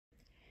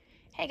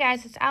Hey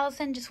guys, it's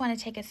Allison. Just want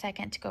to take a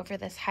second to go over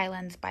this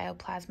Hylands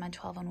Bioplasma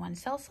 12-in-1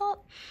 cell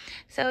salt.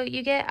 So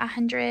you get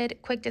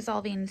 100 quick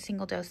dissolving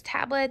single dose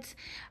tablets.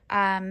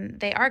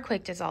 They are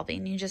quick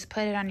dissolving. You just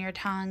put it on your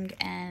tongue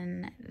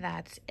and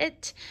that's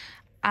it.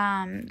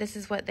 This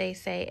is what they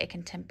say it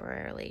can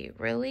temporarily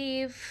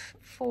relieve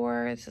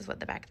for. This is what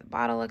the back of the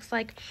bottle looks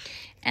like.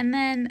 And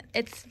then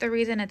the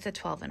reason it's a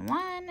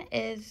 12-in-1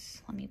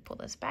 is, let me pull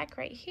this back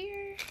right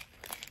here.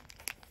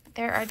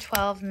 There are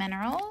 12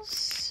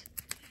 minerals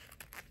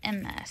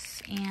in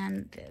this,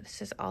 and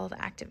this is all the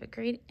active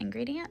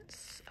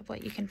ingredients of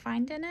what you can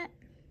find in it.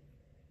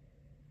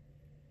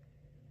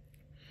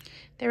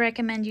 They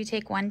recommend you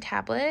take 1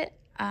 tablet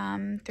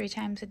 3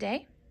 times a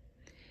day.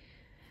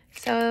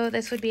 So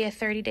this would be a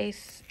 30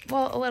 days,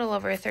 well, a little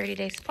over a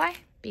 30-day supply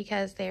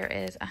because there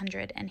is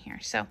 100 in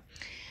here. So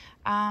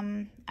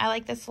I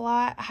like this a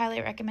lot. I highly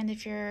recommend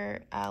if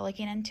you're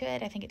looking into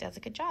it. I think it does a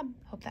good job.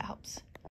 Hope that helps.